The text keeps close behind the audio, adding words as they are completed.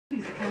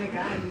kind of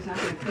guy who's not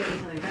going to quit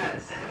until he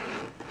does.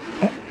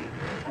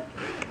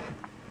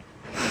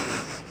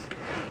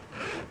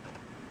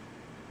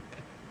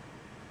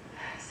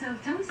 So,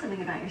 tell me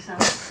something about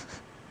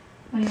yourself.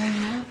 What do you want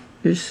to know?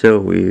 You're so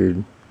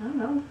weird. I don't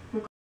know.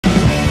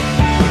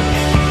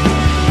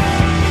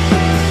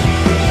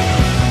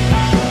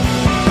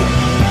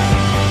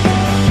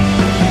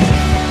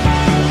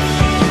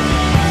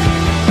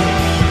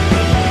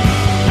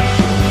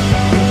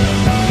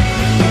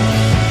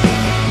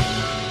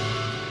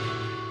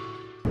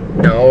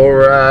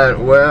 Alright,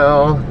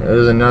 well, it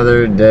was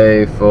another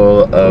day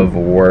full of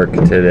work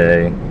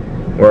today.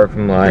 Work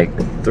from like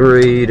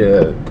 3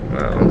 to,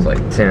 well, it's like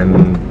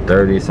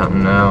 10:30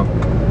 something now.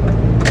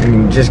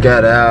 And just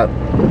got out,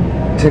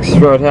 Texas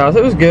Roadhouse.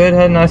 It was good,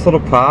 had a nice little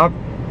pop.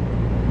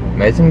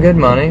 Made some good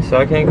money, so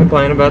I can't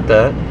complain about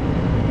that.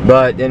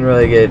 But didn't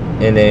really get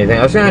into anything.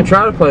 I was going to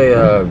try to play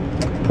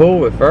pool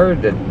with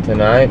Ferd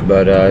tonight,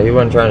 but he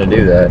wasn't trying to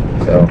do that,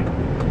 so.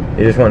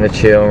 He just wanted to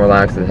chill and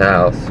relax at the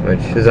house, which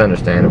is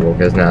understandable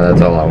because now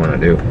that's all I want to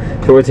do.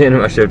 Towards the end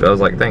of my shift, I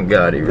was like, thank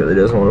God he really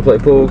doesn't want to play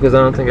pool because I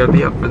don't think I'd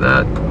be up for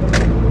that.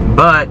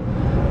 But,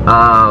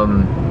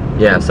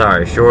 yeah,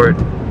 sorry, short,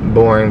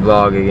 boring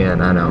vlog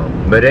again, I know.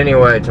 But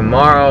anyway,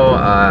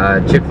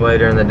 tomorrow, Chick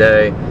later in the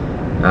day,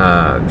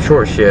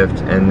 short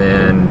shift, and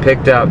then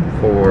picked up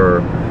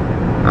for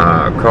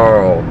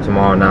Carl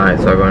tomorrow night,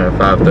 so I'm going at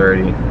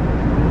 5:30.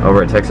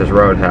 Over at Texas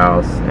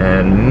Roadhouse,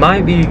 and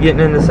might be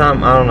getting into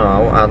something. I don't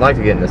know. I'd like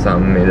to get into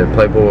something, either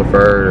play pool with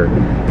her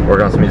or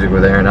work on some music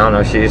with Aaron. I don't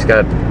know. She just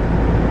got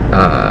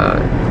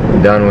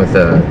done with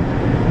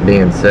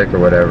being sick or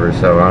whatever,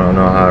 so I don't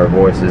know how her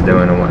voice is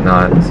doing and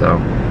whatnot. So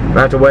I'm gonna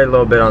have to wait a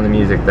little bit on the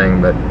music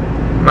thing, but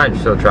might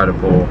still try to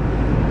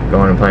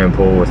going and playing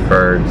pool with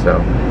Ferd.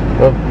 So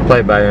we'll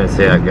play by ear and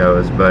see how it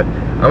goes. But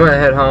I'm gonna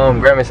head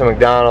home, grab me some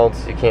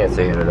McDonald's. You can't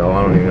see it at all.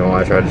 I don't even know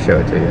why I tried to show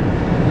it to you.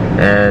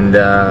 And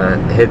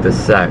hit the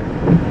sack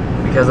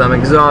because I'm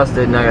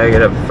exhausted and I gotta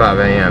get up at 5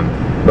 a.m.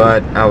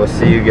 But I will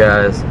see you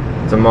guys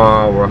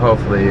tomorrow, where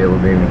hopefully it will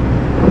be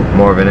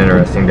more of an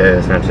interesting day.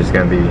 It's not just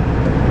gonna be,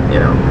 you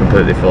know,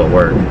 completely full of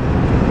work.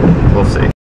 We'll see.